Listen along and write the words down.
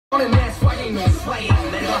Hello,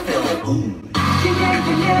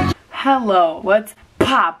 what's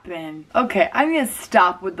poppin'? Okay, I need to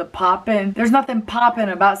stop with the poppin'. There's nothing poppin'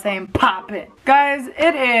 about saying poppin'. Guys,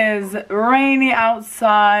 it is rainy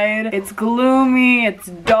outside. It's gloomy, it's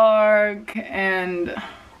dark, and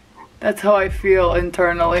that's how I feel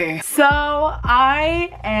internally. So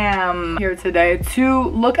I am here today to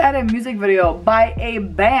look at a music video by a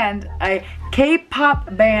band, a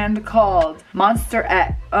K-pop band called Monsta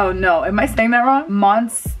X. Oh no, am I saying that wrong?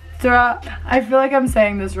 I feel like I'm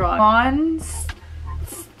saying this wrong.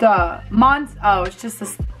 Oh, it's just a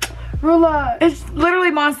Rula. It's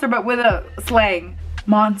literally monster but with a slang.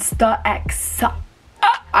 Monsta X.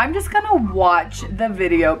 I'm just gonna watch the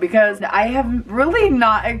video because I have really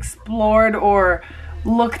not explored or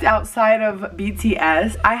looked outside of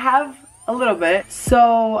BTS. I have a little bit,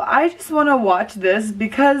 so I just want to watch this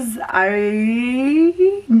because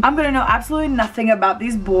I'm gonna know absolutely nothing about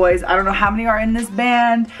these boys. I don't know how many are in this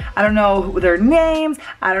band. I don't know their names.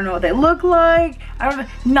 I don't know what they look like. I don't know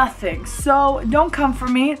nothing. So don't come for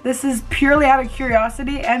me. This is purely out of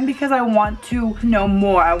curiosity and because I want to know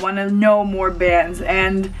more. I want to know more bands,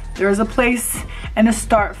 and there's a place and a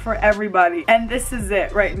start for everybody, and this is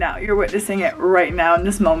it right now. You're witnessing it right now in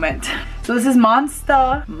this moment. So this is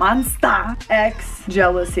Monsta X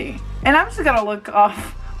Jealousy, and I'm just gonna look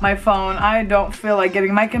off my phone. I don't feel like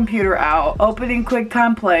getting my computer out, opening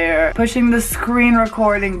QuickTime Player, pushing the screen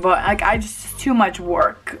recording button. Like, it's too much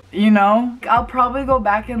work, you know? I'll probably go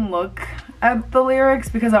back and look at the lyrics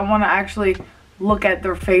because I want to actually look at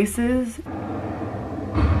their faces.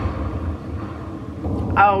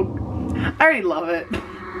 Oh, I already love it.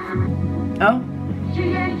 Oh?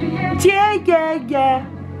 Yeah, yeah, yeah.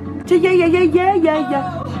 Yeah, yeah, yeah, yeah, yeah,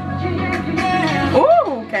 yeah.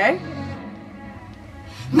 Ooh, okay.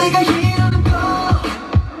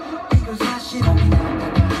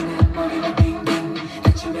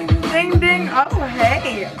 Ding, ding. Oh,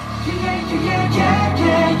 hey.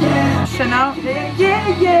 Chanel. Yeah, yeah,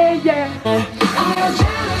 yeah, yeah.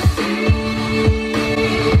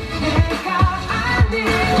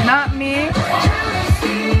 Not me.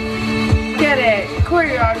 Get it.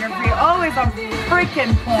 Choreography always on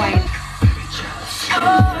freaking point.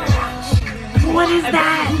 What is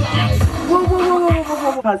that? Whoa, whoa, whoa, whoa,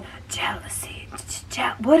 whoa, whoa. Pause. Jealousy.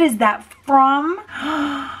 What is that from?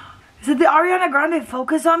 Is it the Ariana Grande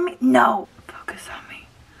Focus on Me? No. Focus on Me.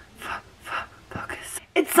 Focus.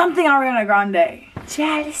 It's something Ariana Grande.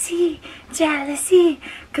 Jealousy, jealousy,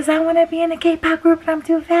 cause I wanna be in a K-pop group, but I'm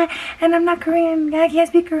too fat, and I'm not Korean, I can't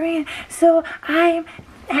speak Korean, so I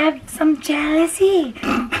have some jealousy.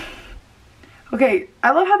 Okay,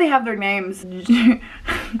 I love how they have their names. I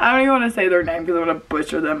don't even want to say their name because I'm gonna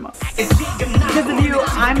butcher them. Because of you,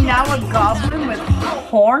 I'm now a goblin with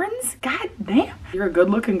horns? God damn. You're a good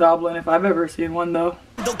looking goblin if I've ever seen one though.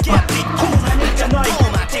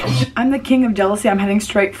 I'm the king of jealousy. I'm heading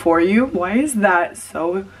straight for you. Why is that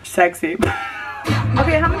so sexy?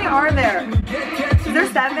 Okay, how many are there? Is there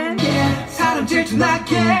 7?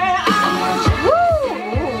 Woo!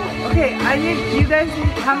 Okay, I need you guys.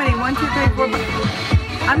 How many? 1, 2, 3, 4,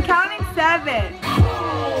 5. I'm counting 7.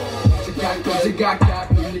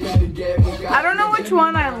 I don't know which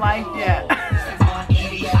one I like yet.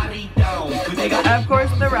 Of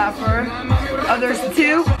course, the rapper. Oh, there's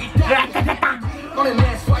 2. Ooh,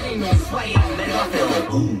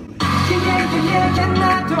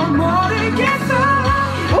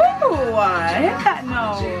 I hit that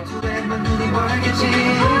note.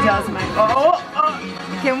 Oh,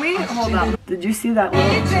 can we hold up? Did you see that little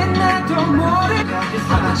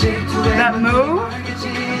that move?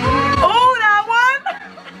 Oh, that one.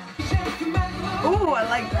 Ooh, I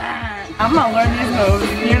like that. I'm gonna learn these moves.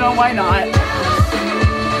 You know why not?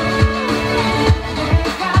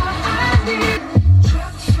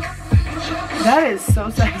 That is so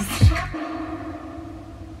sexy.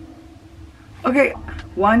 Okay,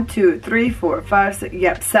 1, 2, 3, 4, 5, 6,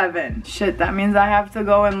 yep, 7. Shit, that means I have to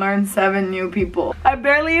go and learn 7 new people. I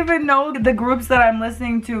barely even know the groups that I'm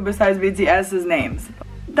listening to besides BTS's names.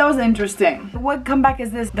 That was interesting. What comeback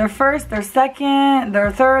is this? Their first, their second,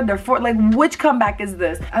 their third, their fourth? Like, which comeback is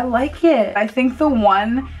this? I like it. I think the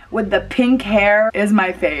one with the pink hair is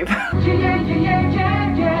my fave.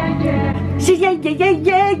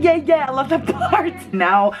 Yeah, I love that part.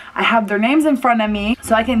 Now I have their names in front of me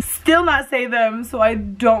so I can still not say them so I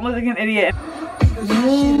don't look like an idiot.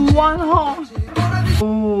 One home.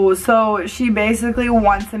 Ooh, so she basically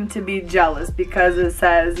wants him to be jealous because it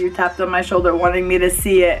says you tapped on my shoulder wanting me to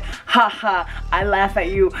see it. Haha, I laugh at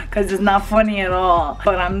you because it's not funny at all,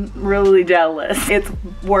 but I'm really jealous. It's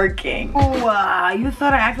working. Ooh, you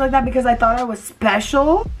thought I acted like that because I thought I was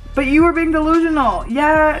special? But you were being delusional.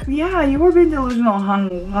 Yeah, you were being delusional,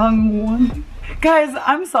 Hung. Guys,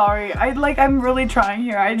 I'm sorry. I'm really trying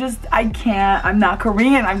here. I can't. I'm not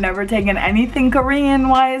Korean. I've never taken anything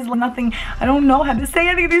Korean-wise. Nothing. I don't know how to say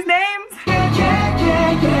any of these names.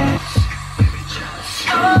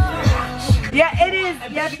 Yeah, it is.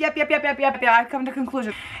 Yep. I've come to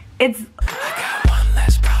conclusion. It's...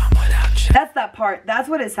 That's that part. That's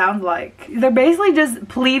what it sounds like. They're basically just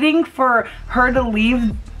pleading for her to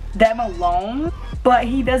leave them alone, but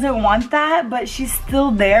he doesn't want that, but she's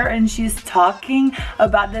still there and she's talking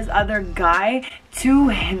about this other guy to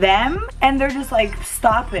them, and they're just like,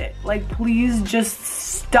 stop it. Like, please just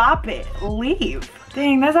stop it. Leave.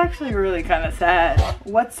 Dang, that's actually really kind of sad.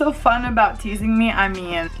 What's so fun about teasing me? I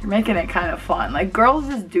mean, you're making it kind of fun. Like, girls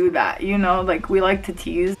just do that, you know? Like, we like to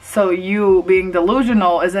tease. So you being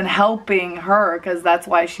delusional isn't helping her, because that's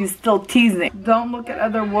why she's still teasing. Don't look at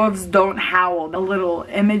other wolves, don't howl. A little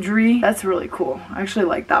imagery. That's really cool. I actually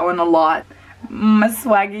like that one a lot. My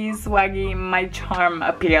swaggy, my charm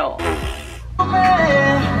appeal.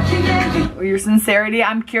 Your sincerity,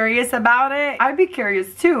 I'm curious about it. I'd be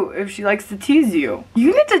curious too if she likes to tease you.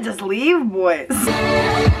 You need to just leave, boys.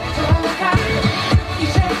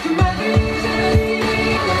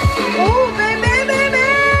 Oh, baby!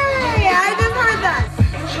 I just heard that.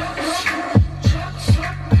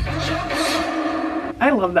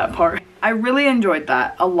 I love that part. I really enjoyed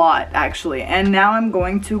that a lot, actually, and now I'm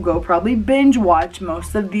going to go probably binge watch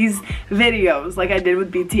most of these videos like I did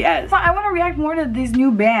with BTS. I want to react more to these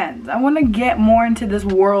new bands. I want to get more into this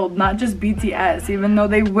world, not just BTS, even though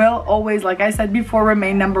they will always, like I said before,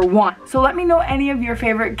 remain #1. So let me know any of your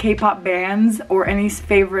favorite K-pop bands or any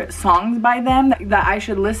favorite songs by them that I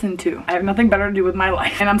should listen to. I have nothing better to do with my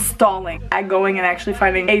life, and I'm stalling at going and actually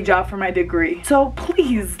finding a job for my degree. So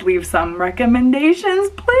please leave some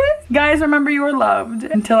recommendations, please. Guys, remember you are loved.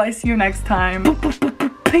 Until I see you next time.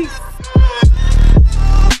 Peace.